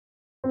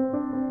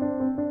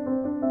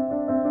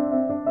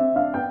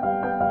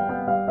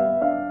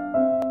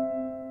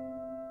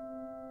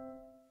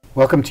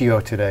Welcome to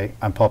UO Today.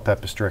 I'm Paul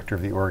Peppis, Director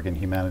of the Oregon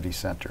Humanities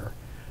Center.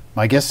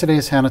 My guest today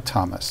is Hannah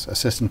Thomas,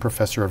 Assistant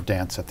Professor of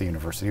Dance at the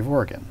University of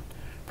Oregon.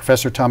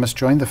 Professor Thomas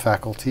joined the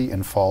faculty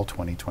in fall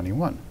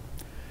 2021.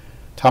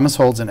 Thomas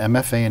holds an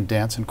MFA in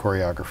Dance and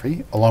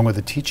Choreography, along with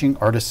a Teaching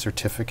Artist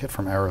Certificate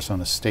from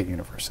Arizona State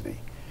University.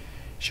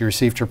 She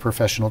received her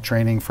professional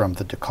training from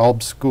the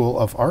DeKalb School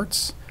of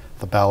Arts,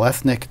 the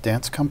Balethnic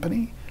Dance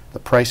Company, the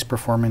Price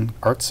Performing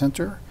Arts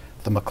Center,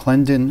 the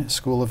McClendon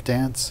School of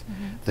Dance,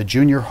 the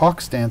Junior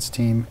Hawks Dance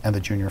Team, and the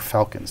Junior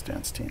Falcons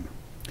Dance Team.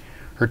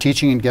 Her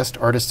teaching and guest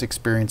artist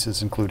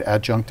experiences include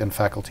adjunct and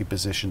faculty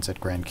positions at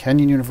Grand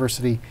Canyon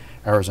University,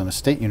 Arizona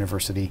State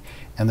University,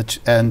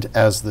 and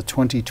as the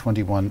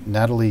 2021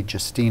 Natalie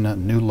Justina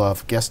New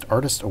Love Guest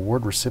Artist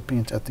Award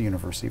recipient at the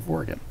University of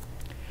Oregon.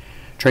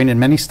 Trained in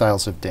many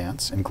styles of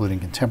dance, including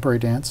contemporary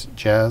dance,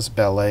 jazz,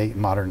 ballet,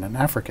 modern, and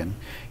African,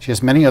 she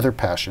has many other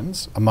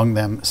passions, among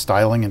them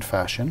styling and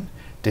fashion,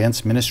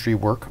 dance ministry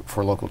work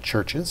for local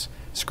churches,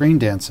 screen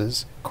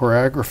dances,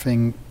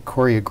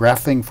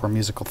 choreographing for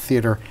musical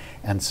theater,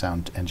 and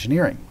sound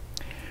engineering.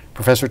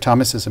 Professor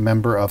Thomas is a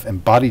member of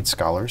Embodied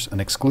Scholars, an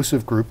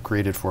exclusive group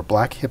created for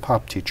Black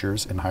hip-hop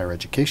teachers in higher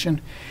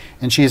education,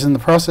 and she is in the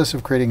process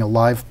of creating a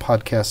live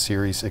podcast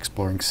series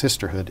exploring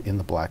sisterhood in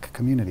the Black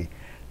community.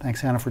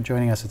 Thanks, Hannah, for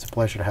joining us. It's a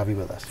pleasure to have you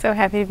with us. So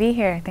happy to be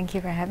here. Thank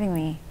you for having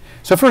me.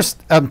 So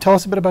first, tell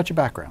us a bit about your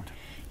background.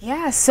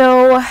 Yeah,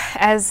 so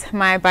as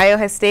my bio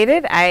has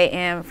stated, I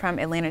am from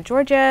Atlanta,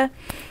 Georgia.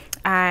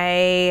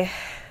 I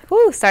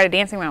started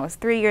dancing when I was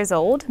 3 years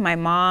old. My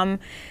mom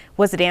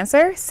was a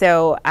dancer,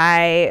 so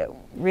I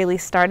really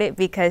started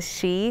because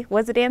she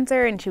was a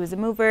dancer and she was a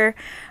mover.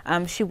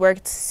 She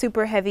worked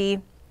super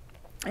heavy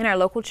in our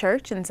local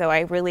church, and so I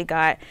really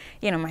got,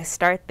 my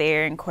start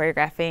there in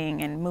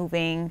choreographing and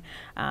moving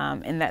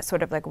in that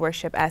sort of like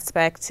worship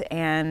aspect.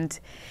 And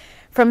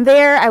from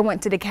there, I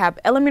went to DeKalb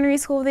Elementary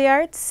School of the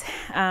Arts.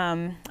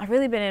 I've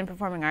really been in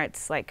performing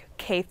arts like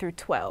K through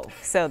 12,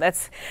 so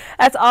that's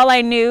all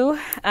I knew.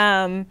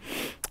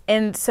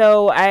 And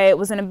so I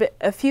was in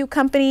a few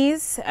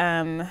companies,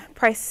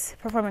 Price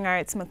Performing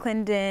Arts,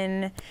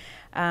 McClendon,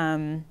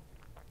 and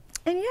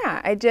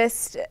yeah,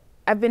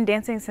 I've been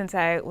dancing since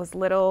I was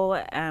little.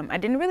 I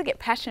didn't really get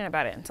passionate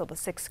about it until the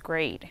 6th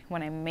grade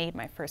when I made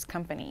my first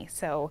company.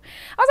 So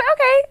I was like,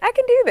 okay, I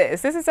can do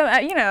this. This is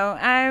something,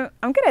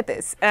 I'm good at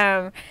this.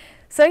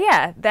 So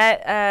yeah,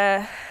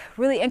 that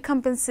really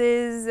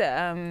encompasses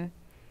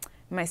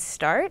my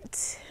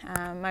start.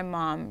 My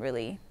mom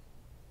really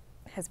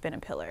has been a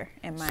pillar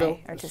in my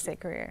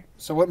artistic career.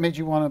 So what made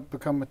you want to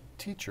become a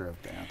teacher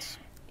of dance?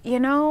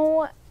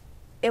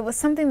 It was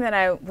something that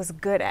I was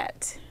good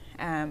at.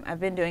 I've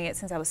been doing it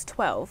since I was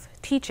 12,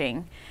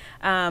 teaching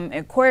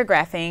and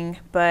choreographing,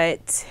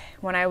 but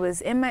when I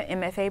was in my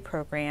MFA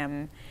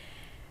program,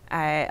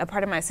 a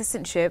part of my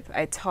assistantship,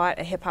 I taught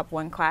a Hip Hop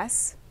 1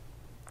 class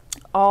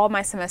all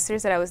my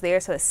semesters that I was there,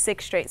 so it's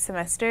 6 straight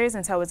semesters,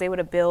 and so I was able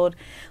to build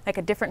like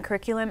a different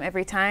curriculum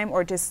every time,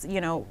 or just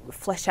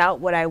flesh out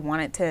what I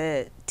wanted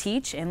to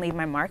teach and leave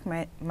my mark,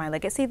 my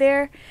legacy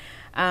there.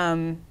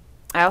 I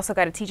also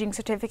got a teaching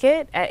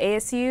certificate at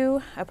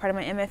ASU, a part of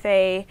my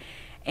MFA,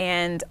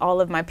 and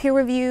all of my peer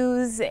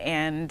reviews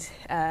and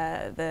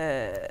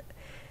the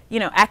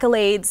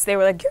accolades, they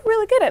were like, you're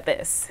really good at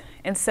this.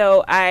 And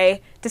so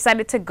I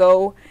decided to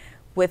go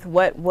with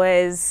what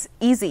was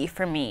easy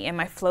for me in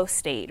my flow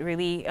state.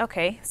 Really,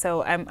 okay,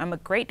 so I'm a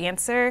great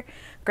dancer,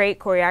 great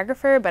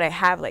choreographer, but I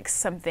have like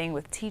something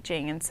with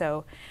teaching, and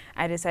so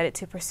I decided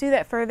to pursue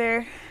that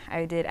further.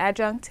 I did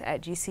adjunct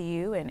at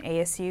GCU and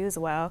ASU as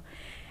well,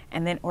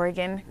 and then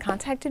Oregon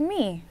contacted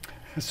me.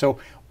 So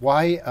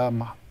why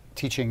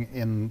teaching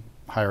in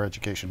higher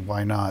education?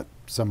 Why not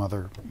some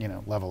other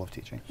level of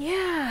teaching?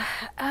 Yeah,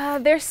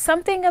 there's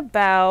something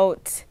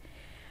about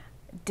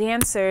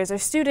dancers or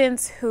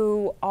students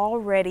who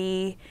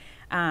already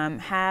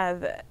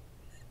have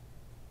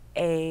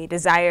a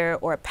desire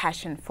or a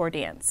passion for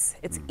dance.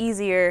 It's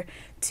easier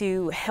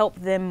to help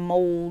them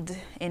mold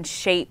and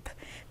shape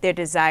their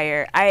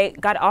desire. I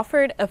got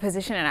offered a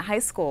position at a high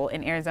school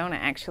in Arizona,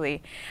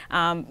 actually,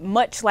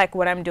 much like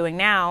what I'm doing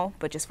now,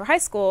 but just for high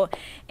school.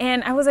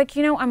 And I was like,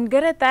 I'm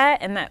good at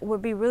that, and that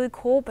would be really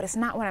cool, but it's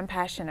not what I'm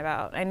passionate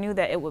about. I knew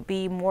that it would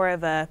be more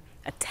of a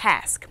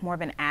task, more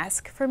of an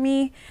ask for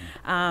me.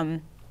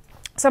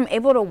 So I'm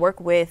able to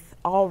work with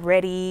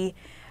already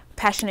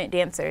passionate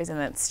dancers, and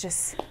that's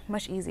just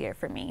much easier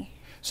for me.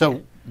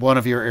 So one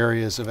of your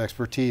areas of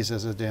expertise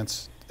as a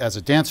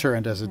dancer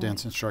and as a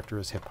dance instructor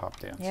is hip hop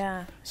dance.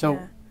 Yeah. So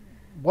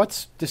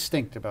what's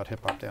distinct about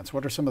hip hop dance?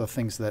 What are some of the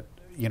things that,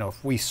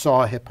 if we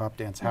saw hip hop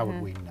dance, how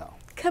would we know?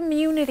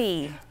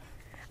 Community.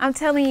 I'm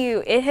telling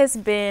you, it has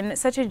been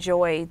such a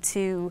joy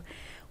to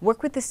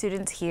work with the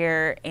students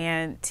here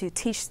and to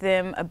teach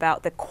them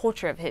about the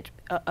culture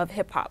of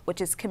hip hop,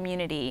 which is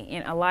community.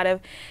 And a lot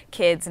of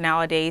kids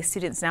nowadays,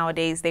 students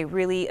nowadays, they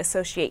really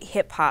associate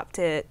hip hop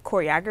to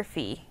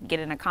choreography, get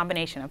in a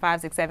combination of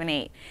 5, 6, 7,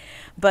 8.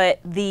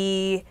 But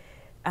the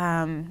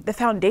the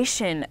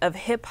foundation of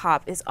hip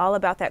hop is all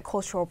about that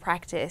cultural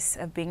practice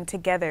of being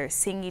together,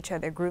 seeing each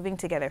other, grooving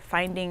together,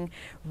 finding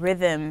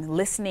rhythm,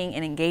 listening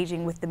and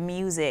engaging with the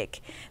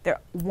music. They're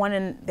one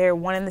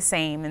and the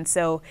same. And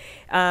so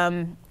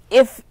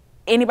if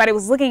anybody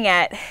was looking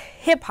at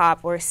hip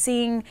hop or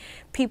seeing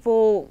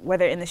people,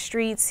 whether in the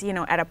streets, you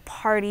know, at a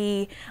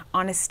party,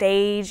 on a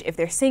stage, if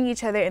they're seeing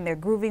each other and they're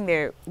grooving,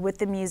 they're with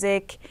the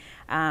music,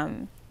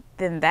 then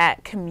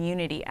that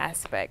community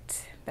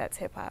aspect, that's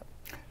hip hop.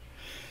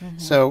 Mm-hmm.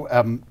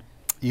 So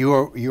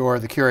you're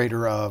the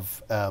curator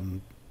of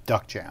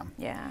Duck Jam.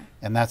 Yeah.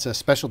 And that's a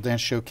special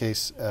dance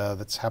showcase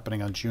that's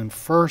happening on June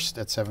 1st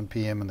at 7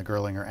 p.m. in the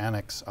Gerlinger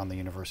Annex on the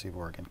University of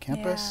Oregon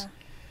campus. Yeah.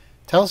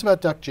 Tell us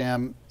about Duck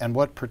Jam and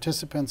what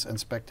participants and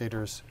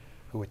spectators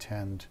who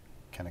attend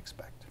can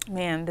expect.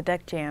 Man, the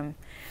Duck Jam,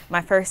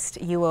 my first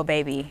UO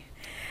baby.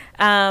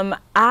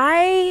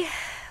 I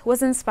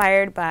was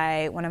inspired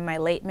by one of my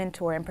late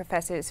mentor and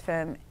professors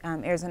from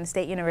Arizona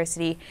State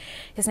University.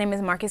 His name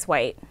is Marcus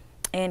White,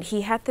 and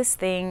he had this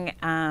thing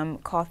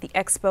called the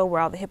Expo,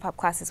 where all the hip hop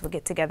classes would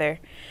get together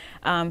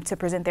to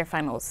present their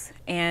finals.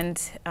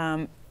 And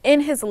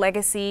in his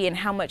legacy and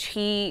how much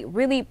he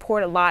really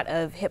poured a lot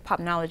of hip hop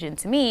knowledge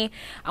into me,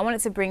 I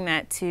wanted to bring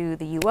that to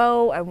the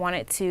UO. I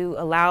wanted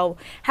to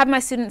have my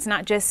students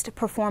not just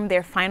perform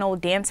their final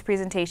dance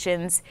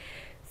presentations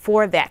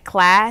for that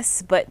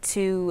class, but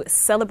to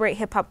celebrate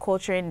hip hop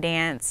culture and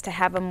dance, to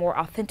have a more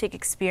authentic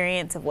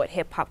experience of what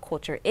hip hop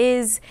culture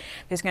is.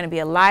 There's going to be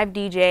a live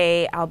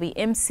DJ. I'll be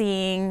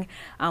emceeing.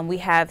 We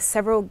have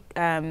several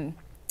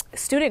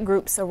student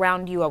groups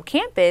around UO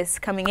campus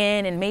coming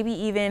in, and maybe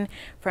even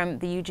from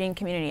the Eugene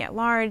community at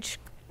large,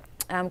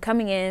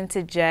 coming in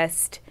to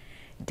just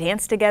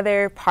dance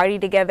together, party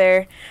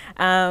together.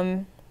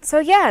 So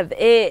yeah,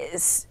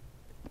 it's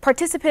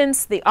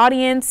participants, the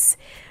audience,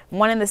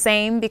 one and the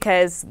same,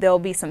 because there'll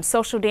be some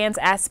social dance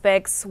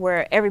aspects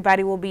where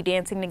everybody will be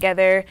dancing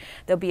together.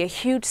 There'll be a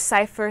huge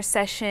cypher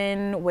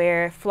session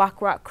where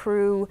Flock Rock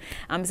crew,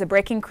 as a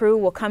breaking crew,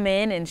 will come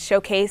in and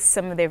showcase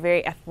some of their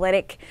very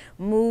athletic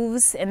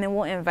moves, and then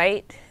we'll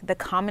invite the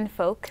common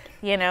folk,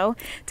 you know,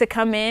 to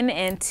come in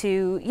and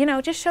to, you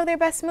know, just show their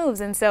best moves.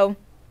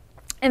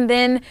 And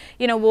then,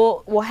 you know,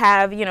 we'll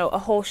have, you know, a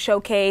whole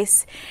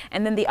showcase,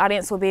 and then the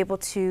audience will be able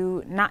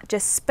to not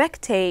just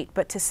spectate,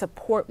 but to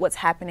support what's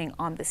happening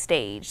on the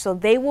stage. So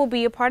they will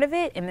be a part of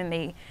it, and then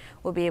they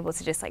will be able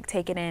to just like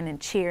take it in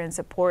and cheer and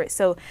support.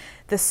 So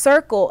the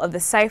circle of the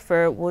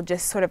cypher will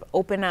just sort of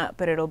open up,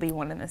 but it'll be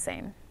one and the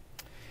same.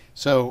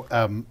 So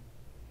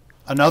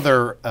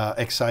another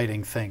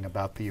exciting thing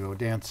about the UO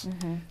Dance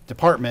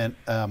department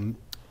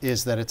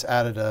is that it's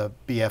added a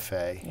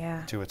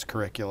BFA to its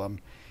curriculum.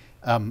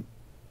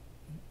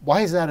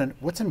 Why is that,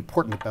 what's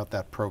important about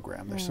that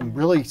program? There's some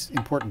really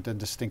important and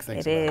distinct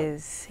things about it. It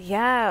is,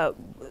 yeah.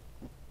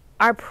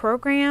 Our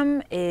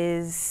program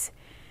is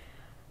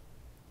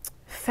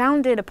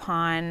founded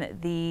upon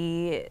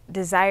the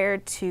desire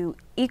to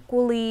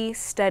equally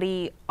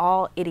study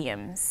all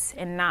idioms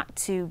and not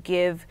to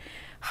give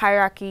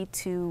hierarchy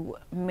to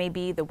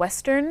maybe the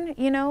Western,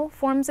 you know,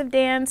 forms of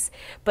dance,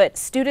 but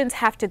students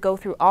have to go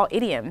through all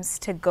idioms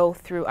to go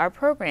through our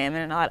program.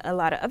 And a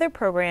lot of other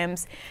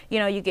programs, you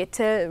know, you get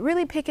to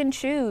really pick and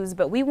choose,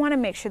 but we want to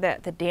make sure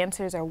that the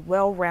dancers are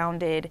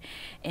well-rounded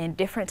in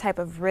different type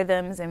of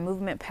rhythms and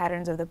movement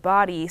patterns of the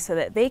body so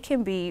that they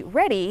can be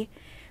ready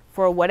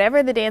for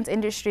whatever the dance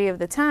industry of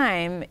the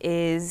time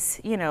is,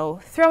 you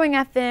know, throwing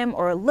at them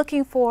or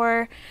looking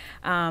for.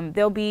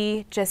 They'll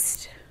be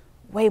just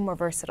way more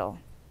versatile.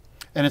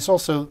 And it's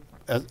also,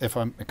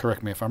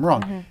 correct me if I'm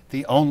wrong,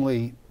 the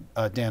only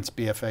dance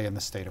BFA in the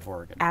state of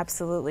Oregon.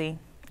 Absolutely.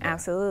 Yeah.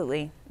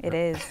 Absolutely. It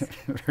is.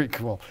 Very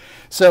cool.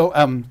 So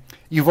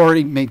you've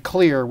already made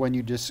clear when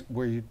you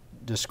were you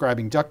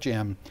describing Duck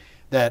Jam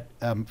that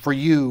for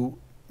you,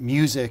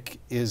 music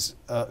is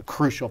a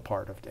crucial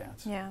part of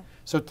dance. Yeah.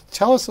 So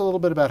tell us a little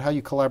bit about how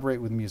you collaborate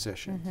with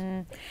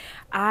musicians.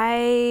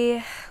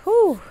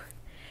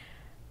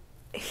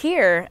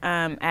 Here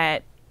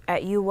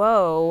at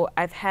UO,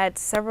 I've had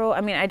several,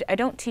 I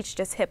don't teach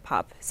just hip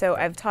hop. So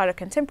I've taught a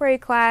contemporary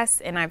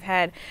class, and I've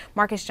had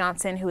Marcus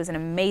Johnson, who is an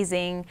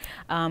amazing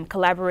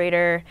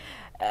collaborator,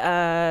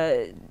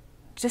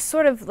 just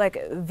sort of like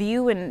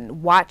view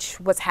and watch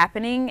what's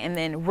happening and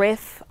then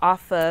riff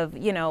off of,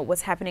 you know,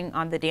 what's happening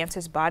on the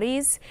dancers'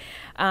 bodies.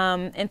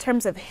 In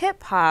terms of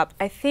hip hop,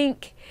 I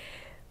think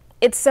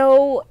it's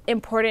so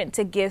important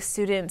to give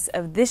students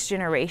of this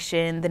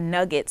generation the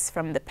nuggets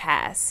from the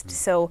past.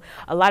 So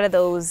a lot of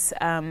those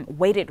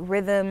weighted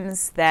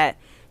rhythms that,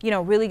 you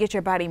know, really get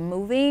your body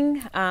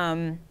moving,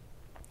 and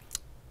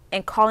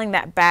calling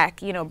that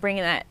back, you know,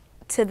 bringing that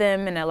to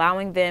them and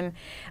allowing them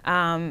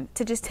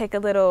to just take a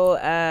little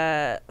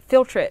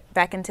field trip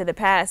back into the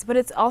past. But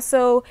it's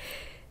also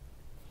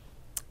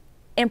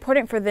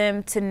important for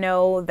them to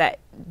know that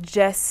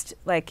just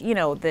like, you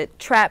know, the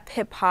trap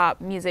hip hop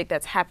music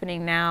that's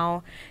happening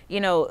now, you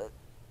know,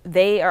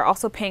 they are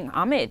also paying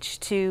homage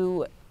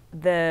to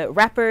the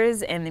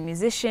rappers and the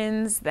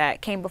musicians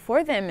that came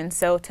before them, and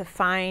so to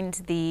find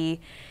the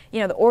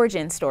the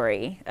origin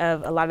story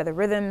of a lot of the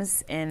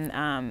rhythms and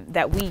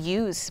that we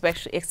use,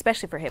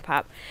 especially for hip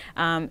hop,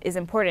 is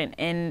important.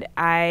 And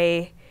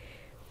I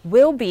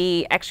will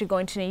be actually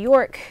going to New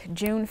York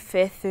June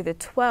 5th through the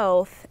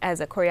 12th as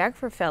a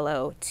choreographer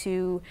fellow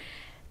to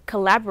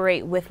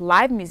collaborate with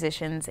live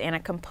musicians and a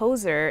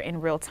composer in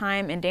real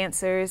time and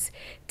dancers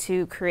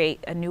to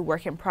create a new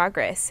work in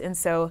progress. And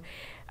so,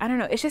 I don't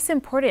know, it's just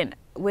important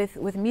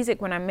with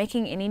music. When I'm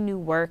making any new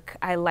work,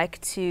 I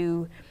like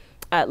to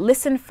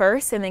listen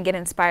first and then get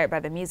inspired by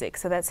the music.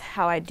 So that's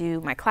how I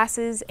do my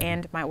classes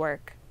and my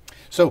work.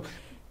 So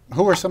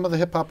who are some of the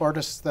hip hop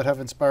artists that have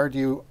inspired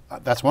you?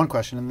 That's one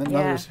question. And then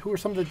another is, who are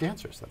some of the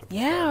dancers that have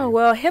inspired you?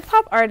 Well, hip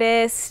hop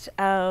artist,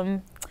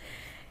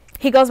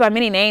 he goes by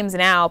many names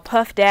now: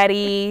 Puff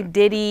Daddy,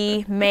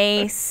 Diddy,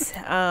 Mace.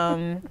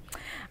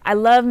 I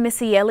love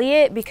Missy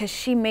Elliott because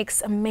she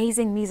makes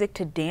amazing music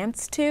to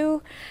dance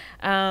to.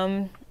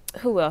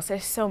 Who else?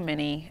 There's so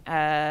many.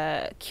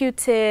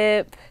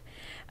 Q-Tip,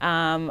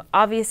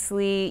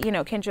 obviously,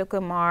 Kendrick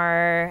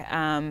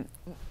Lamar.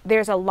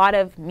 There's a lot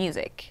of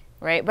music,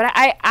 right? But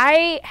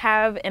I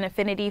have an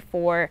affinity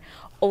for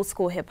old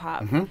school hip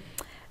hop.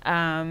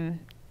 And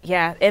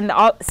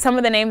some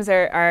of the names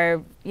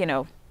are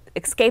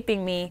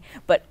escaping me,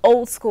 but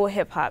old school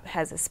hip hop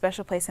has a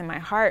special place in my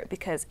heart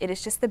because it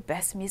is just the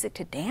best music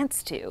to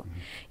dance to,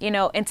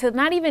 and to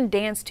not even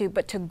dance to,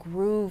 but to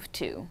groove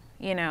to,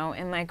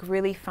 and like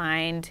really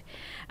find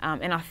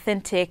an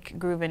authentic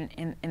groove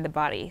in the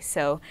body.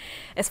 So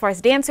as far as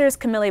dancers,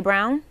 Camille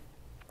Brown,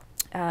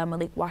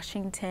 Malik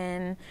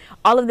Washington,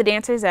 all of the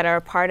dancers that are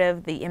a part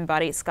of the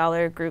Embodied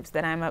Scholar groups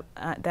that I'm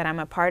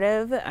a part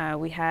of.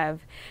 We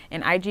have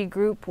an IG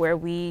group where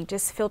we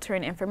just filter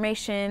in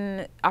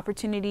information,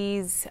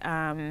 opportunities,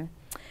 and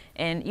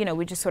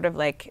we just sort of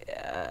like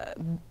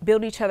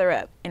build each other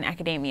up in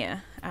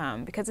academia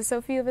because there's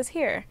so few of us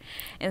here,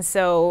 and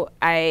so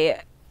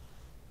I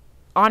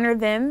honor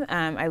them.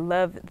 I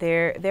love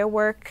their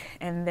work,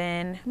 and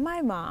then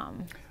my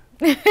mom.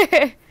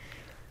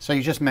 So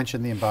you just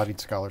mentioned the Embodied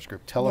Scholars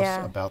Group. Tell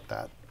us about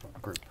that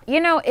group.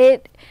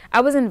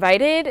 I was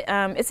invited.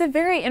 It's a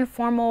very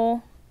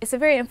informal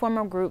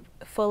group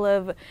full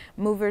of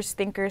movers,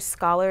 thinkers,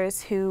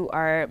 scholars who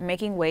are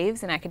making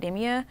waves in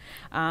academia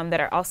that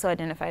are also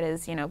identified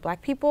as,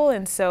 Black people.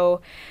 And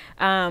so,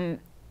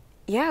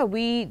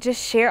 we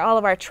just share all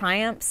of our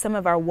triumphs, some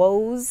of our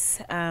woes.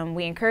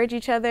 We encourage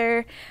each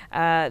other.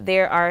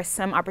 There are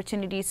some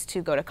opportunities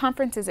to go to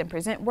conferences and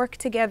present work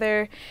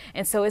together.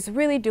 And so it's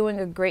really doing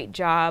a great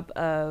job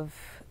of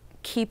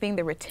keeping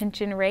the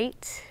retention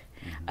rate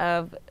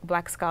of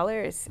Black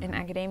scholars in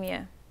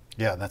academia.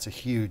 Yeah, that's a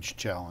huge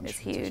challenge. It's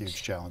huge. It's a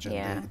huge challenge. And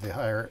Yeah. the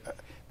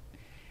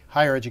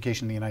higher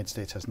education in the United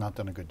States has not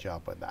done a good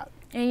job with that.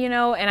 And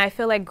and I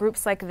feel like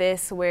groups like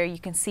this where you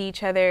can see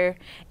each other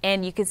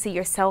and you can see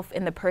yourself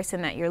in the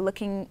person that you're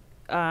looking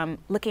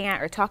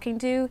at or talking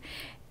to,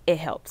 it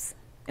helps.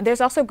 And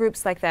there's also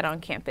groups like that on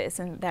campus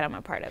and that I'm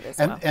a part of as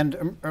well.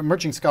 And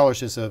Emerging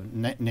Scholars is a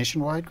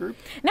nationwide group?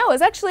 No,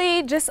 it's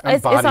actually just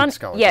Embodied it's on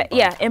Scholars.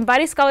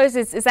 Embodied Scholars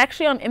is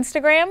actually on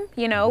Instagram.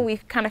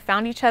 We've kind of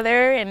found each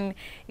other and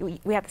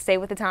we have to stay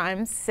with the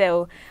times.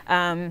 So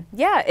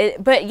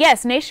but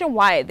yes,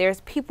 nationwide.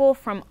 There's people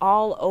from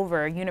all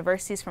over,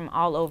 universities from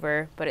all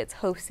over, but it's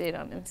hosted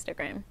on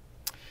Instagram.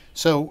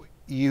 So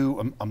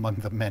you, among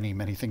the many,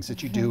 many things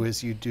that you do,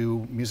 is you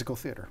do musical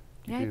theater.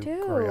 I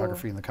do.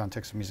 Choreography in the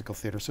context of musical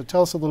theater. So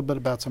tell us a little bit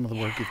about some of the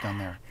work you've done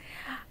there.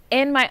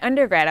 In my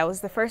undergrad, I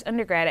was the first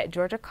undergrad at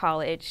Georgia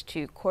College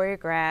to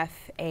choreograph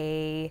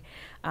a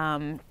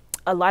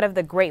lot of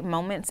the great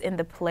moments in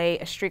the play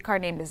A Streetcar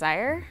Named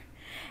Desire.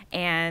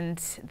 And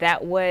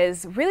that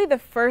was really the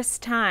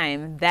first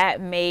time that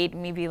made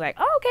me be like,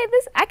 oh, okay,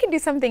 I can do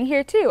something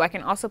here too. I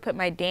can also put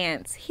my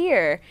dance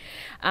here.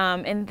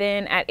 And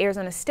then at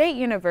Arizona State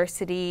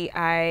University,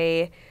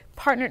 I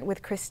partnered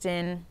with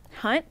Kristen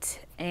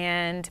Hunt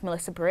and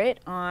Melissa Britt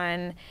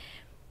on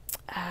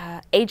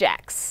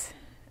Ajax.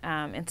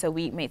 And so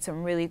we made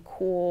some really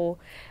cool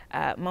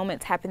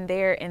moments happen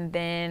there. And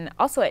then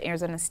also at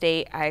Arizona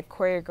State, I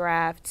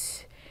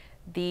choreographed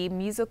the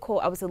musical.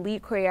 I was the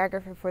lead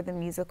choreographer for the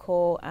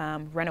musical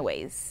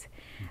Runaways.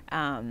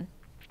 And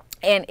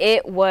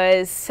it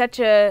was such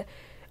a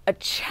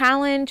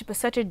challenge, but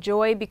such a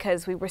joy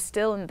because we were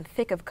still in the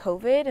thick of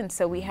COVID. And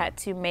so we had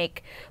to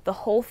make the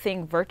whole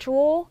thing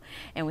virtual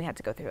and we had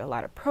to go through a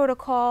lot of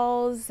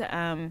protocols.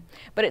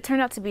 But it turned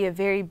out to be a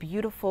very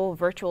beautiful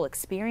virtual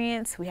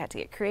experience. We had to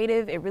get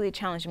creative. It really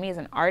challenged me as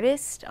an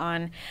artist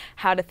on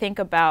how to think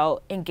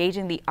about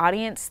engaging the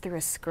audience through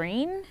a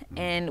screen.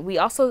 And we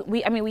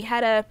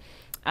had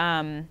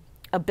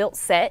a built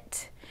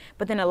set,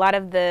 but then a lot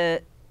of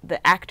the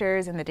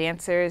actors and the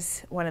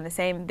dancers, one and the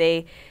same,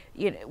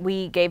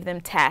 we gave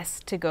them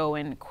tasks to go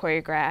and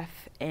choreograph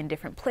in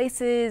different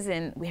places,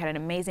 and we had an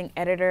amazing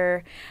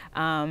editor.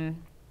 And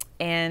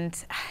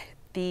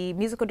the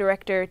musical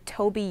director,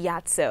 Toby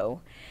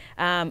Yatso,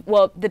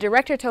 Well, the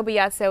director, Toby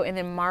Yatso, and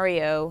then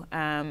Mario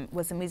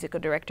was the musical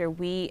director.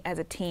 We, as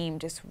a team,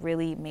 just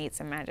really made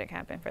some magic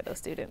happen for those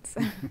students.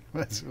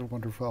 That's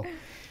wonderful.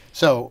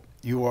 So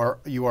you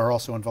are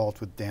also involved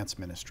with dance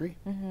ministry.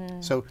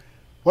 So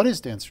what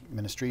is dance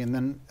ministry, and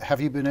then have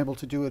you been able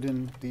to do it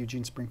in the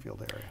Eugene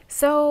Springfield area?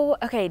 So,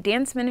 okay,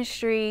 dance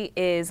ministry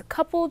is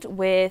coupled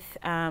with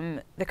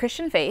the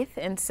Christian faith,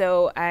 and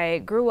so I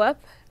grew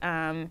up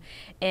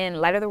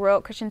in Light of the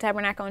World Christian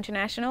Tabernacle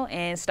International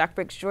in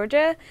Stockbridge,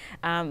 Georgia.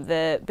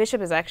 The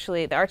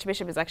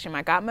Archbishop is actually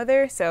my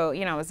godmother, so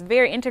I was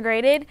very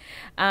integrated.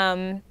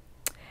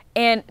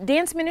 And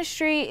dance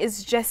ministry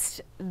is just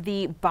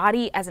the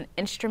body as an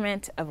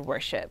instrument of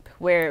worship,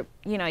 where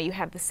you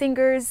have the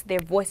singers, their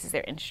voice is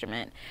their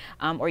instrument,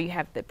 or you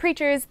have the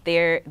preachers,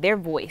 their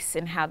voice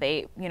and how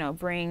they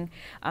bring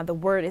the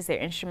word is their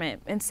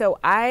instrument. And so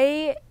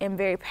I am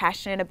very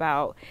passionate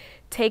about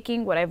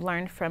taking what I've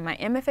learned from my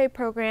MFA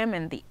program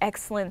and the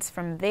excellence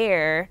from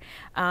there,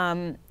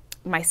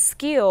 my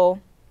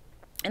skill,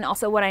 and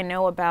also what I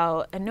know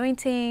about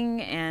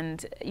anointing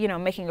and,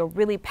 making a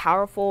really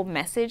powerful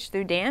message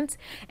through dance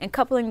and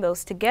coupling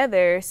those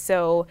together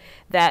so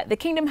that the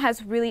kingdom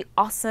has really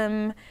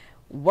awesome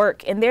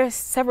work. And there's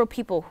several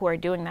people who are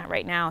doing that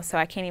right now. So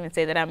I can't even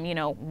say that I'm,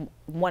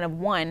 one of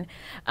one.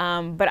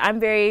 But I'm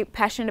very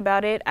passionate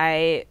about it.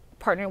 I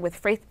partnered with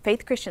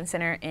Faith Christian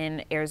Center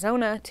in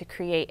Arizona to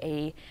create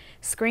a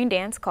screen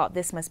dance called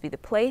This Must Be the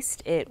Place.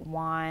 It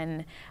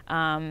won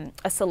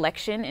a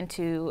selection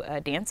into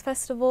a dance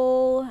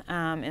festival,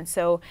 and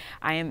so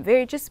I am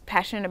very just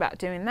passionate about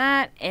doing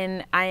that.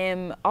 And I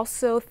am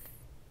also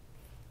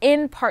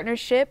in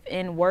partnership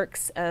in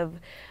works of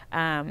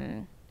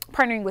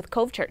partnering with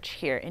Cove Church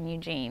here in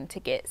Eugene to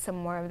get some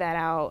more of that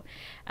out,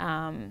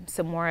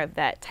 some more of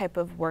that type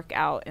of work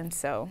out. And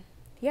so,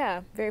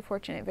 yeah, very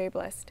fortunate, very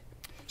blessed.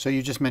 So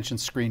you just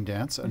mentioned screen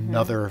dance,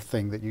 another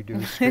thing that you do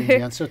is screen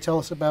dance. So tell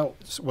us about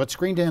what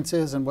screen dance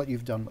is and what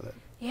you've done with it.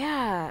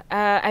 Yeah,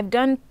 I've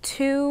done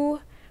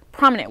 2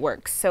 prominent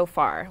works so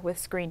far with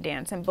screen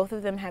dance, and both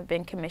of them have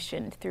been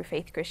commissioned through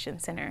Faith Christian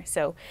Center.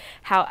 So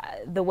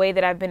the way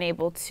that I've been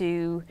able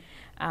to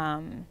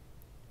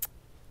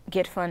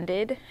get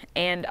funded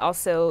and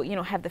also,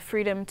 have the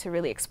freedom to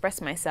really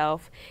express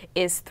myself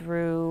is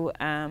through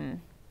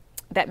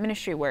that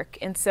ministry work.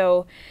 And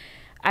so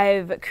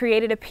I've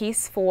created a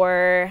piece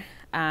for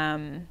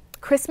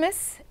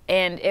Christmas,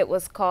 and it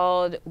was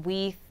called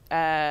We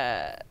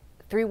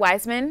 3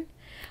 Wise Men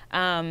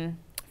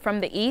from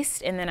the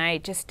East. And then I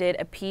just did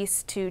a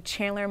piece to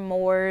Chandler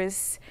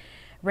Moore's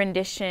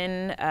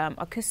rendition,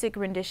 acoustic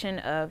rendition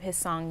of his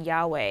song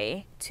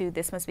Yahweh to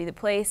This Must Be the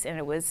Place. And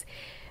it was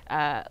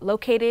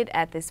located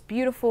at this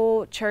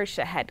beautiful church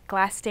that had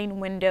glass stained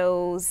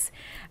windows.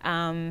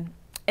 And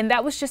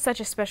that was just such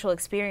a special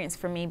experience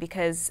for me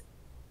because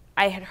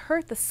I had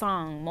heard the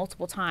song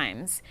multiple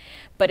times,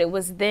 but it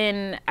was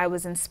then I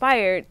was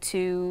inspired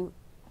to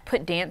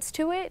put dance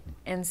to it.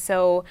 And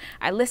so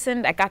I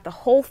listened, I got the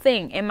whole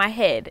thing in my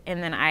head,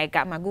 and then I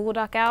got my Google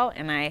Doc out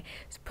and I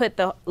put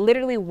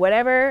literally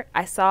whatever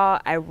I saw,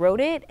 I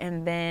wrote it,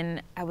 and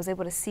then I was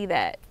able to see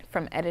that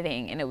from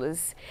editing. And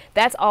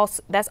that's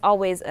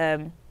always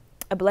a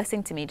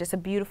blessing to me, just a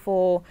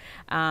beautiful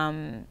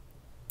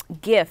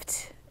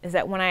gift. Is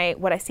that what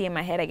I see in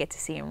my head, I get to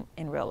see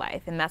in real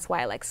life. And that's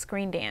why I like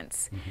screen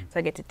dance. So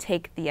I get to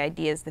take the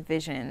ideas, the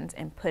visions,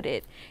 and put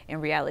it in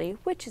reality,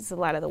 which is a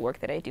lot of the work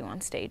that I do on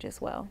stage as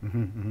well.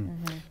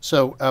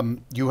 So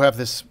you have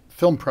this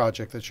film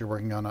project that you're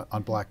working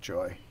on Black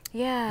Joy.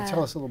 Yeah.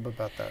 Tell us a little bit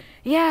about that.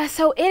 Yeah,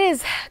 so it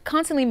is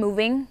constantly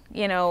moving.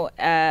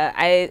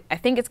 I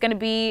think it's going to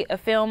be a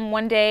film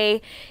one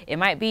day. It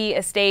might be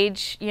a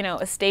stage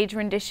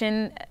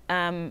rendition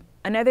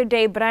another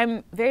day. But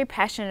I'm very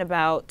passionate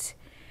about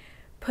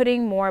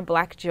putting more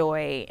Black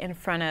joy in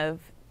front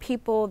of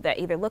people that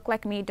either look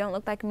like me, don't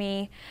look like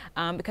me,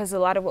 because a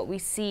lot of what we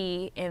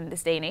see in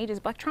this day and age is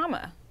Black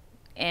trauma.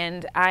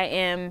 And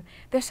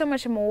there's so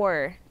much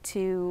more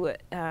to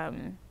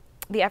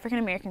the African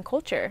American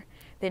culture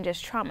than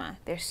just trauma.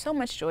 There's so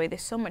much joy,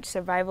 there's so much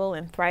survival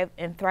and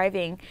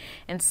thriving.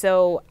 And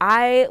so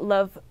I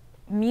love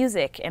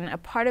music, and a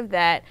part of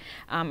that,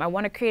 I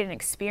want to create an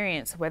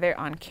experience, whether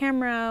on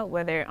camera,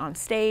 whether on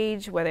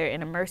stage, whether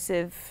an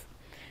immersive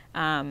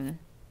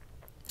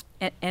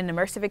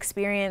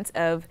experience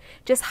of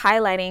just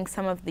highlighting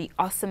some of the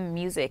awesome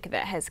music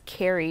that has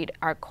carried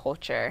our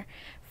culture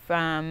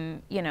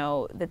from,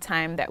 the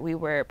time that we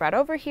were brought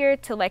over here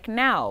to like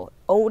now,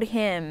 old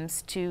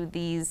hymns to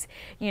these,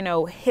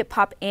 hip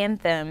hop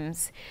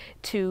anthems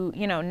to,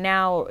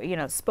 now,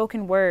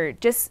 spoken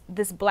word, just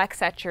this Black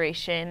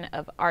saturation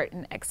of art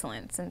and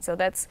excellence. And so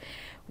that's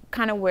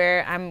kind of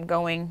where I'm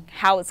going,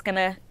 how it's going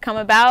to come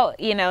about.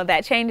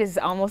 That changes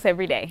almost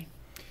every day.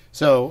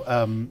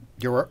 So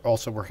you're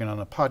also working on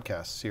a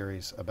podcast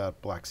series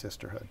about Black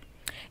sisterhood.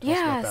 Tell us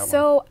about that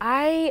so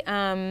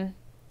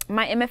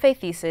my MFA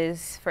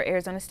thesis for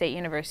Arizona State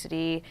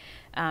University,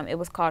 it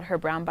was called Her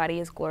Brown Body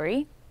is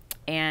Glory,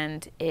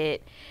 and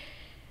it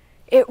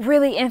it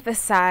really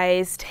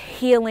emphasized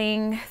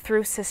healing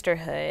through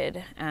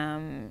sisterhood,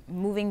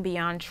 moving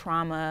beyond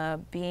trauma,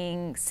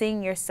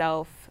 seeing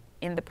yourself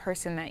in the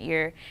person that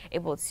you're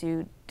able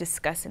to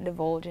discuss and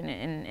divulge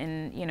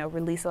and you know,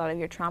 release a lot of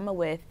your trauma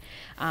with.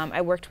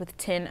 I worked with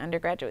 10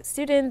 undergraduate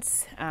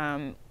students.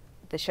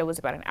 The show was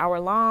about an hour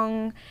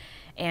long,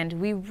 and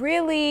we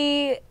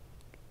really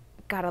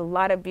got a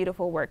lot of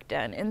beautiful work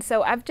done. And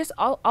so I've just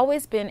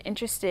always been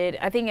interested.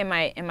 I think in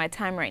my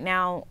time right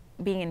now,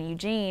 being in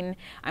Eugene,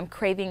 I'm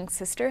craving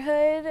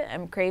sisterhood.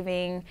 I'm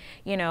craving,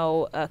 you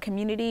know, a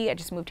community. I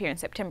just moved here in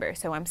September,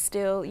 so I'm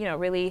still, you know,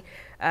 really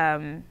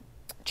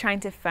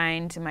trying to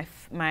find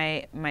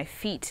my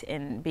feet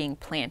in being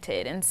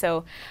planted. And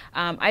so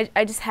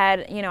I just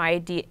had, you know,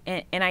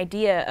 an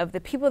idea of the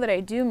people that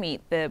I do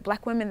meet, the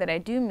Black women that I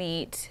do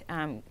meet,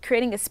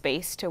 creating a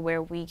space to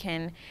where we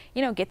can,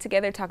 you know, get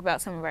together, talk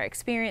about some of our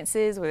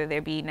experiences, whether they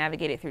be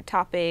navigated through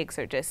topics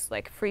or just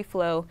like free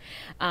flow,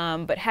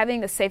 but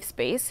having a safe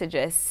space to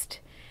just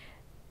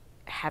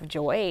have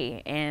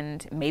joy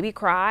and maybe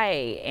cry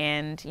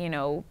and, you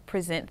know,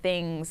 present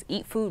things,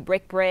 eat food,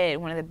 break bread.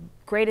 One of the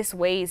greatest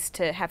ways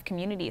to have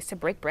community is to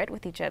break bread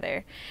with each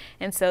other.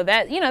 And so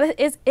that, you know,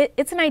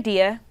 it's an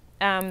idea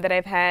that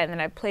I've had and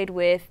that I've played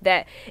with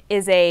that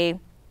is a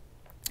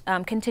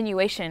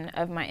continuation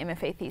of my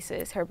MFA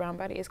thesis, Her Brown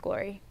Body is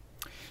Glory.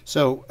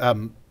 So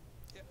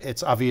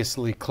it's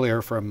obviously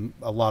clear from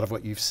a lot of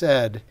what you've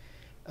said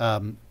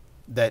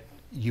that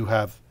you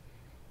have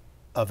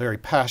a very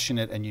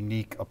passionate and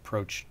unique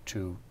approach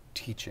to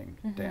teaching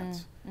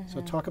dance.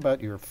 So talk about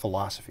your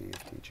philosophy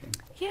of teaching.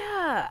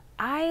 Yeah,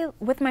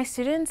 with my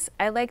students,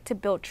 I like to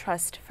build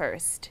trust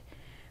first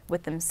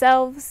with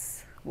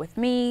themselves, with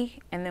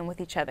me, and then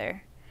with each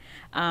other.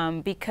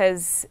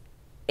 Because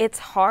it's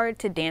hard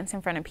to dance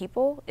in front of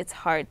people. It's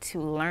hard to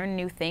learn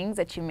new things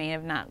that you may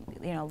have not,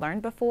 you know,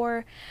 learned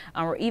before.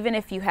 Or even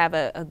if you have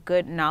a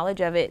good knowledge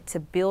of it, to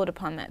build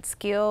upon that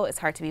skill, it's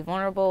hard to be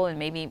vulnerable and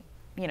maybe,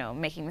 you know,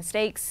 making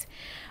mistakes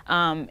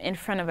in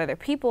front of other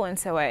people. And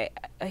so a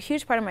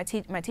huge part of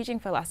my teaching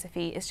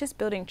philosophy is just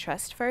building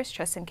trust first,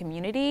 trust in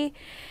community,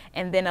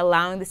 and then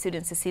allowing the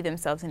students to see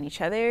themselves in each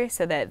other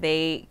so that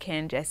they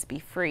can just be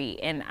free.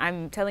 And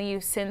I'm telling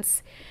you,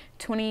 since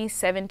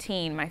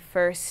 2017, my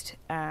first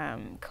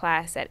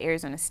class at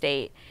Arizona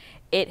State,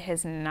 it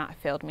has not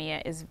failed me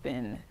yet. It's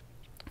been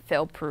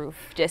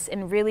fail-proof, just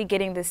in really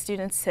getting the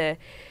students to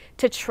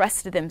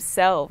trust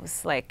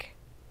themselves. Like,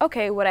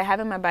 okay, what I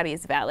have in my body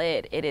is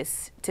valid. It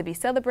is to be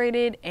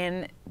celebrated,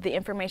 and the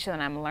information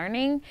that I'm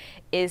learning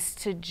is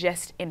to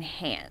just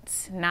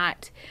enhance,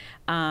 not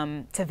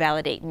to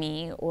validate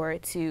me or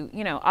to,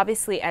 you know,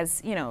 obviously as,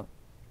 you know,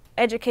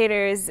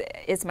 educators,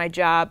 it's my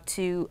job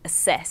to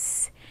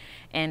assess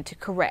and to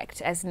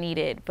correct as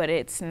needed, but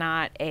it's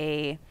not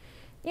a,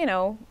 you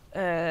know,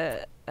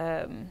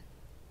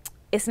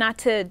 it's not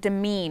to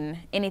demean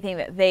anything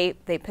that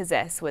they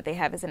possess. What they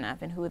have is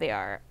enough, and who they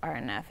are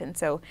enough. And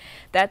so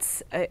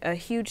that's a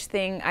huge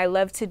thing. I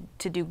love to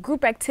do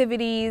group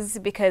activities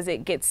because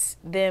it gets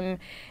them,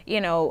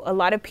 you know, a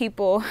lot of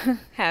people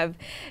have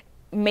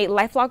made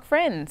lifelong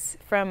friends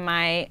from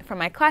my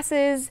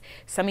classes.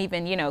 Some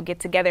even, you know, get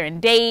together and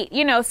date,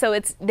 you know, so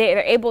they're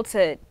able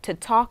to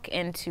talk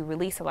and to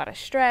release a lot of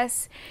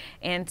stress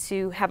and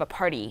to have a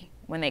party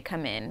when they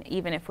come in,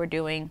 even if we're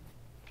doing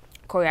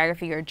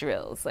choreography or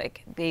drills.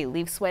 Like, they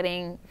leave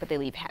sweating, but they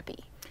leave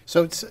happy.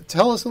 So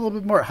tell us a little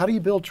bit more. How do you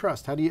build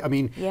trust? How do you, I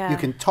mean, you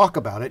can talk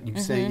about it and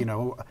you say, you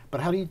know, but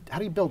how do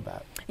you build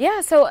that?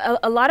 Yeah, so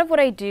a lot of what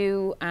I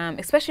do,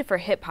 especially for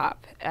hip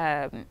hop,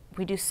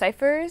 we do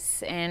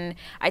ciphers, and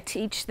I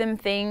teach them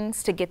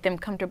things to get them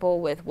comfortable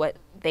with what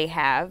they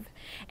have.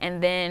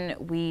 And then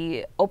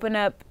we open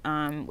up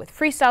with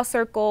freestyle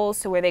circles,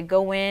 so where they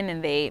go in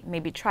and they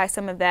maybe try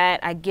some of that.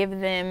 I give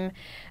them,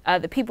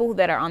 the people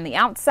that are on the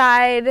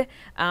outside,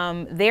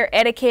 their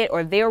etiquette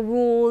or their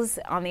rules.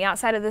 On the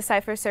outside of the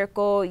cipher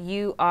circle,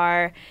 you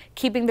are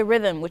keeping the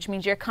rhythm, which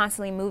means you're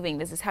constantly moving.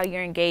 This is how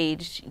you're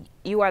engaged.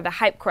 You are the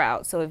hype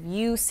crowd. So if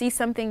you see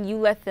something, you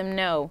let them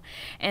know.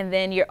 And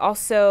then you're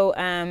also,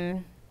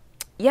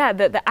 yeah,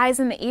 the eyes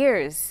and the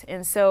ears.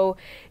 And so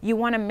you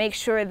want to make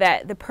sure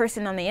that the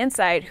person on the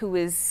inside who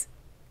is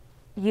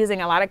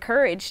using a lot of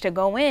courage to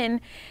go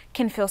in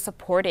can feel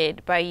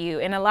supported by you.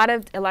 And a lot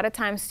of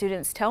times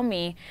students tell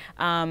me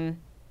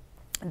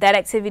that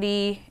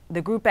activity,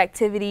 the group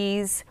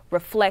activities,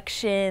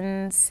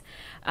 reflections,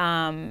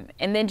 and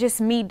then just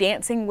me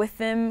dancing with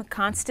them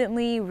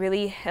constantly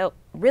really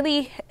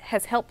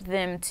has helped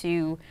them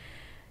to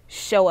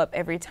show up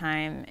every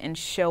time, and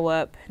show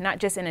up not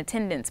just in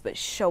attendance, but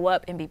show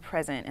up and be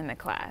present in the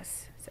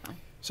class.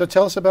 So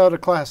tell us about a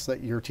class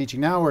that you're teaching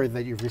now or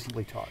that you've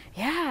recently taught.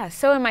 Yeah,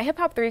 so in my Hip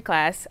Hop 3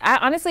 class,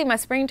 honestly, my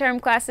spring term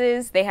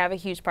classes, they have a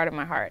huge part of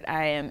my heart.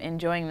 I am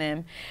enjoying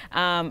them.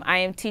 I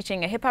am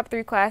teaching a Hip Hop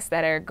 3 class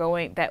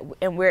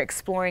and we're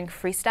exploring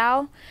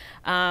freestyle,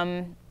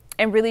 and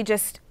really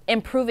just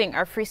improving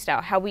our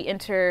freestyle, how we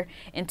enter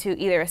into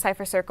either a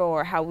cypher circle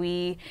or how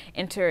we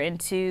enter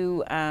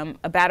into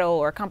a battle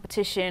or a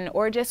competition,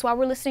 or just while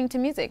we're listening to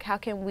music, how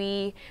can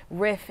we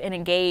riff and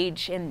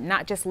engage and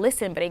not just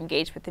listen but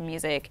engage with the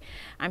music.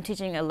 I'm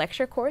teaching a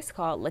lecture course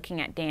called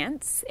Looking at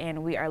Dance,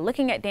 and we are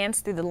looking at dance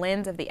through the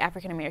lens of the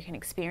African American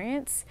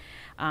experience,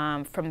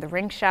 from the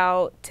ring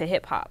shout to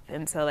hip hop.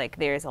 And so like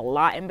there's a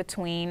lot in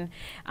between,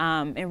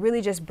 and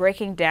really just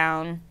breaking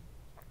down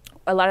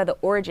a lot of the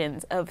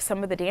origins of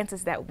some of the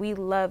dances that we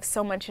love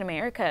so much in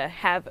America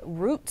have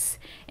roots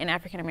in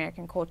African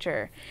American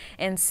culture.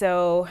 And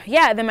so,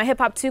 yeah, then my Hip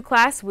Hop 2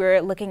 class,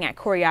 we're looking at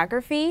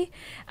choreography.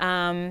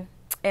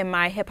 In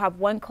my Hip Hop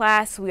 1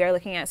 class, we are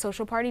looking at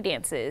social party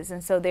dances.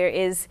 And so there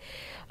is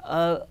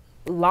a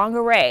long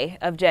array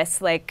of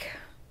just like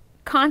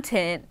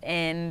content,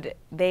 and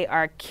they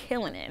are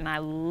killing it, and I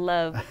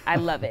love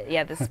it.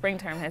 Yeah, the spring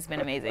term has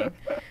been amazing.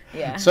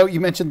 Yeah. So you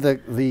mentioned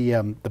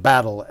the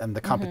battle and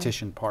the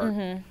competition part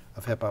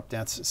of hip hop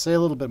dance. Say a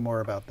little bit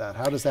more about that.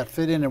 How does that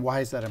fit in, and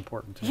why is that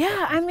important to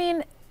Yeah, I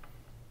mean,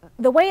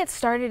 the way it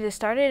started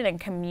in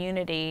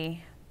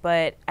community,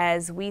 but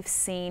as we've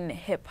seen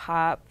hip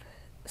hop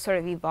sort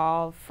of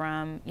evolve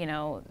from, you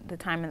know, the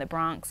time in the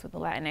Bronx with the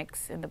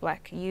Latinx and the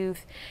Black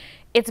youth,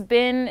 it's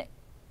been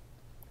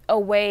a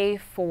way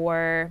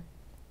for,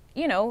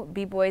 you know,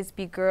 b-boys,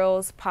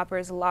 b-girls,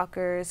 poppers,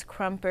 lockers,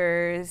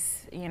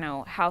 crumpers, you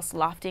know, house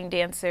lofting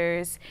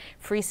dancers,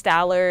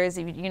 freestylers,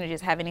 if you know,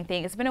 just have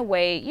anything. It's been a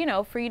way, you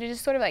know, for you to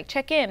just sort of like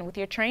check in with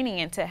your training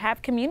and to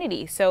have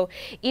community. So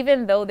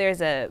even though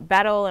there's a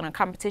battle and a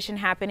competition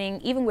happening,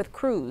 even with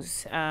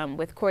crews,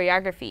 with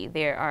choreography,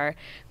 there are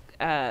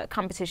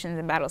competitions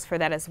and battles for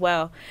that as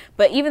well.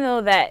 But even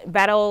though that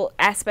battle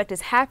aspect is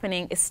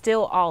happening, it's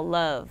still all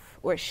love,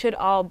 or it should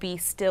all be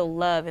still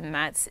love, and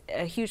that's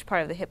a huge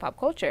part of the hip hop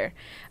culture.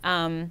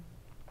 And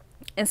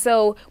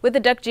so with the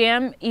Duck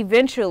Jam,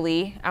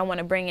 eventually I want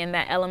to bring in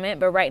that element,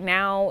 but right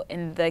now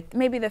in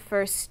maybe the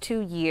first 2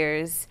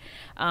 years,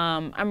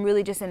 I'm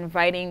really just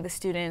inviting the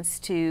students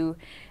to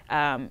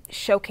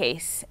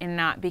showcase and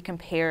not be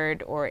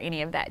compared or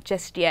any of that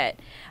just yet.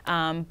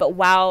 But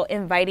while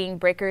inviting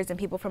breakers and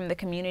people from the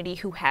community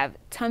who have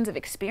tons of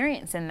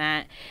experience in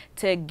that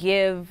to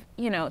give,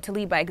 you know, to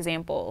lead by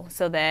example,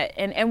 so that,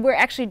 and we're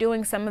actually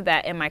doing some of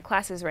that in my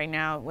classes right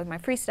now. With my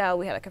freestyle,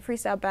 we had like a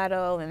freestyle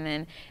battle, and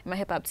then in my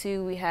Hip Hop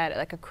 2, we had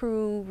like a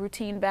crew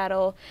routine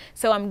battle.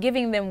 So I'm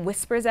giving them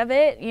whispers of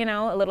it, you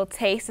know, a little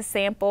taste, a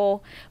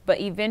sample,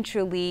 but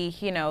eventually,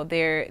 you know,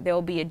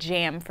 there'll be a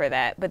jam for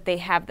that, but they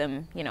have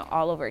them, you know,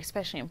 all over,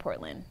 especially in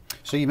Portland.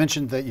 So you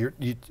mentioned that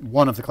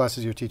one of the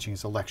classes you're teaching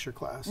is a lecture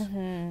class.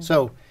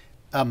 So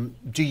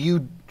do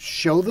you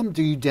show them?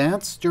 Do you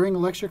dance during a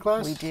lecture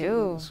class? We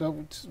do.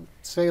 So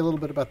say a little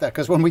bit about that,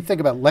 because when we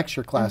think about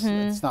lecture class,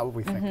 it's not what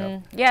we think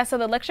of. Yeah, so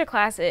the lecture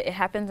class, it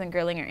happens in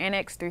Gerlinger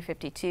Annex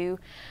 352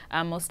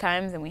 most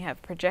times, and we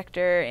have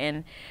projector,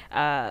 and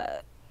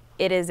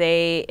it is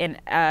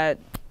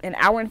an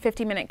hour and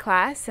 50-minute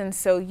class. And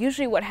so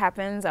usually what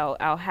happens,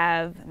 I'll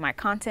have my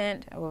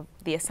content, or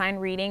the assigned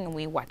reading, and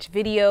we watch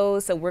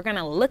videos. So we're going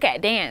to look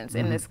at dance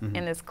in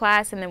this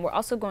class, and then we're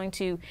also going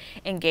to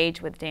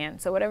engage with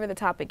dance. So whatever the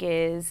topic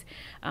is,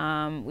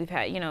 we've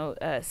had, you know,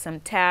 some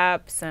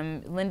tap,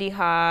 some Lindy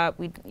Hop.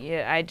 We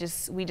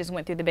just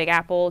went through the Big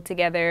Apple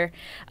together,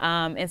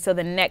 and so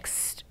the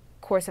next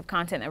course of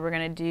content that we're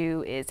going to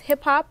do is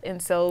hip hop,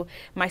 and so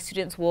my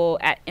students will,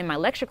 in my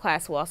lecture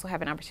class, will also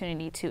have an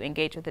opportunity to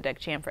engage with the Duck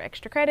Jam for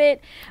extra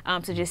credit,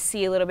 to just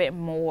see a little bit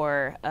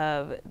more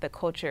of the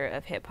culture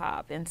of hip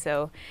hop. And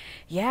so,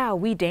 yeah,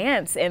 we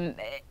dance, and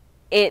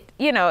it,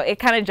 you know, it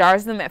kind of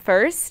jars them at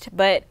first,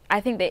 but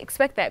I think they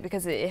expect that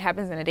because it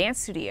happens in a dance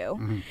studio.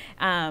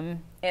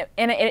 And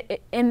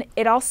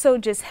it also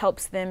just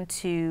helps them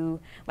to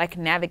like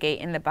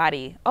navigate in the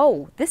body.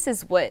 Oh, this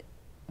is what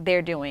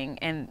they're doing,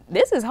 and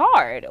this is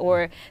hard,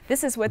 or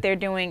this is what they're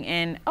doing,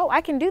 and oh, I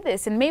can do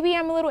this, and maybe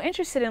I'm a little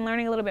interested in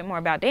learning a little bit more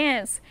about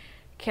dance.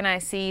 Can I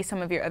see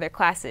some of your other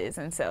classes?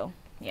 And so,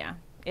 yeah,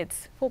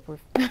 it's foolproof.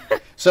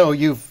 So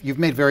you've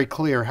made very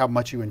clear how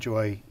much you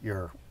enjoy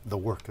the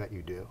work that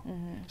you do.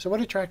 So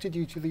what attracted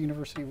you to the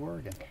University of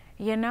Oregon?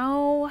 You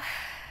know,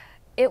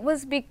 it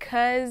was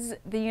because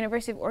the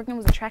University of Oregon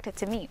was attracted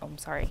to me. Oh, I'm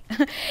sorry.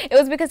 It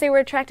was because they were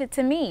attracted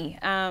to me.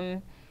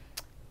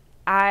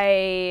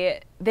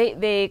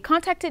 They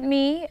contacted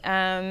me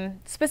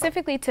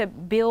specifically to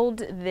build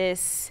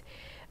this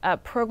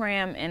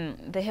program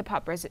in the hip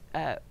hop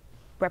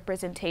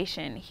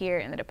representation here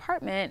in the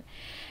department,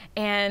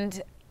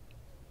 and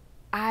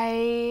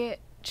I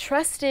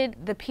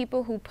trusted the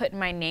people who put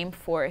my name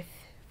forth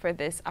for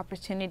this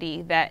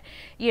opportunity, that,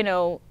 you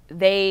know,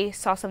 they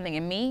saw something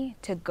in me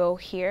to go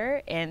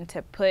here and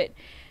to put,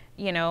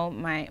 you know,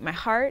 my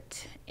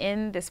heart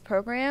in this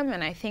program.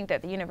 And I think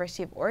that the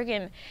University of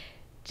Oregon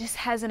just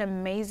has an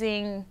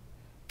amazing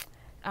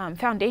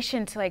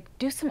foundation to like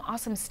do some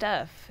awesome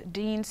stuff.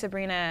 Dean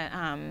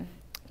Sabrina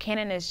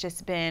Cannon has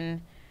just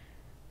been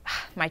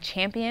my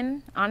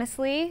champion,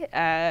 honestly.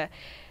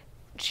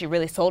 she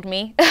really sold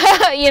me,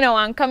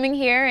 on coming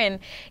here and,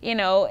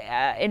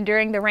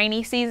 enduring the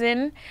rainy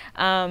season.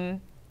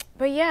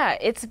 But yeah,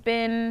 it's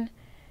been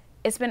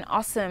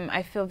awesome.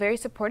 I feel very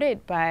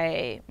supported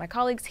by my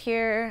colleagues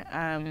here,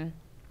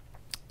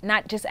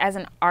 not just as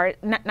an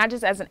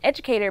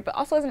educator, but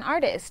also as an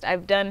artist.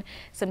 I've done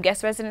some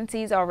guest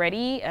residencies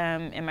already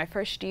in my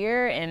first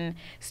year, and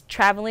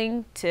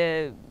traveling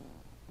to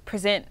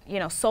present,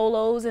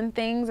 solos and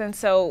things. And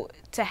so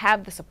to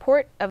have the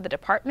support of the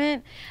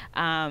department,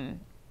 and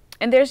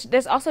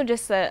there's also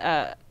just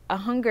a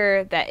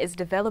hunger that is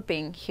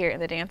developing here in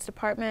the dance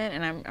department,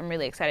 and I'm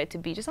really excited to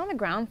be just on the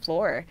ground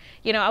floor.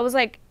 I was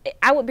like,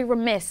 I would be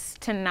remiss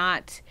to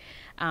not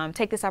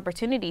take this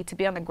opportunity to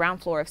be on the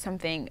ground floor of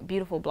something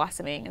beautiful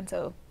blossoming. And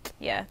so,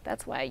 yeah,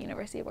 that's why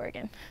University of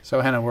Oregon.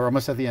 So Hannah, we're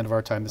almost at the end of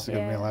our time. This is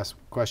going to be my last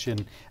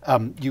question.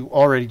 You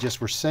already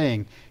just were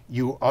saying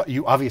you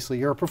obviously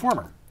you're a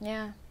performer.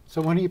 Yeah. So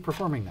when are you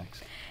performing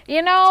next?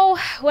 When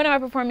am I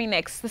performing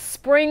next? The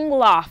Spring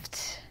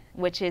Loft,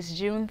 which is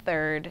June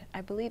 3rd,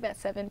 I believe at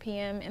 7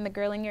 p.m. in the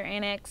Girlinger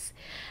Annex.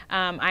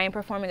 I am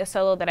performing a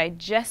solo that I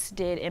just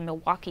did in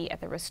Milwaukee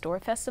at the Restore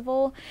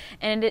Festival,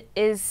 and it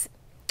is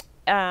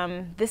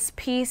this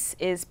piece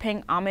is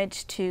paying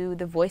homage to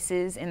the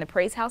voices in the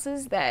praise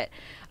houses that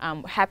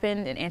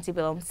happened in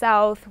Antebellum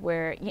South,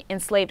 where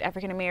enslaved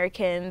African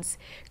Americans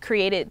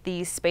created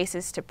these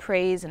spaces to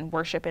praise and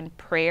worship and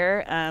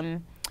prayer,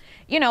 and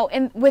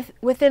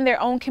within their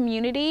own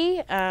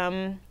community,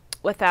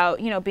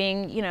 without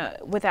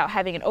without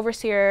having an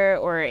overseer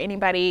or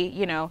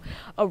anybody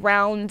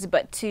around,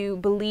 but to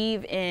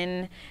believe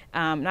in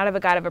not of a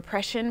God of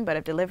oppression, but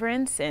of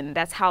deliverance. And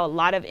that's how a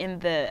lot of in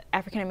the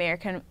African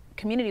American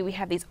community, we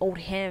have these old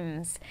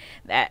hymns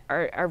that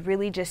are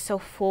really just so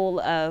full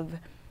of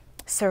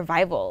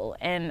survival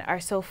and are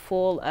so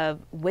full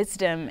of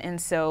wisdom. And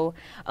so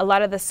a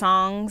lot of the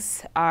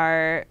songs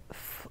are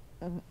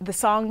the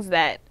songs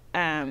that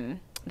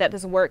that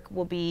this work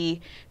will be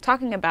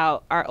talking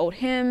about are old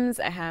hymns.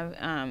 I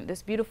have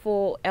this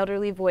beautiful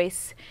elderly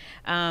voice,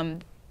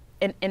 an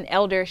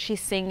elder,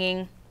 she's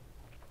singing.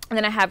 And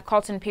then I have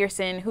Carlton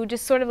Pearson, who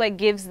just sort of like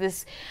gives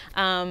this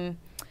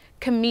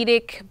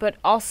comedic but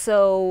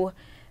also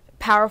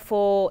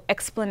powerful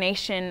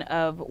explanation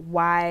of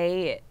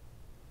why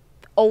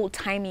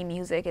old-timey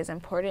music is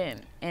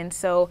important. And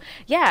so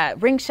yeah,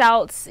 Ring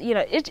Shouts,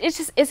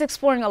 it's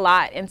exploring a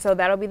lot. And so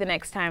that'll be the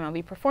next time I'll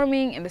be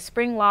performing in the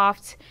Spring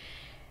Loft,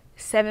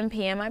 7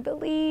 p.m. I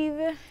believe,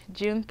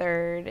 June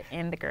 3rd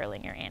in the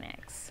Girlinger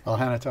Annex. Well,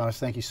 Hannah Thomas,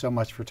 thank you so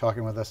much for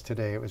talking with us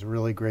today. It was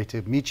really great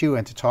to meet you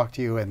and to talk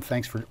to you, and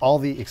thanks for all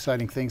the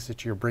exciting things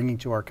that you're bringing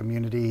to our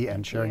community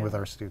and sharing with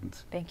our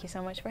students. Thank you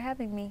so much for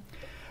having me.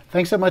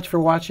 Thanks so much for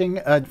watching,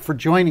 for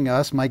joining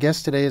us. My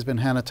guest today has been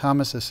Hannah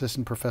Thomas,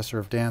 Assistant Professor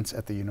of Dance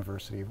at the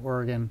University of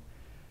Oregon.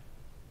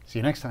 See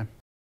you next time.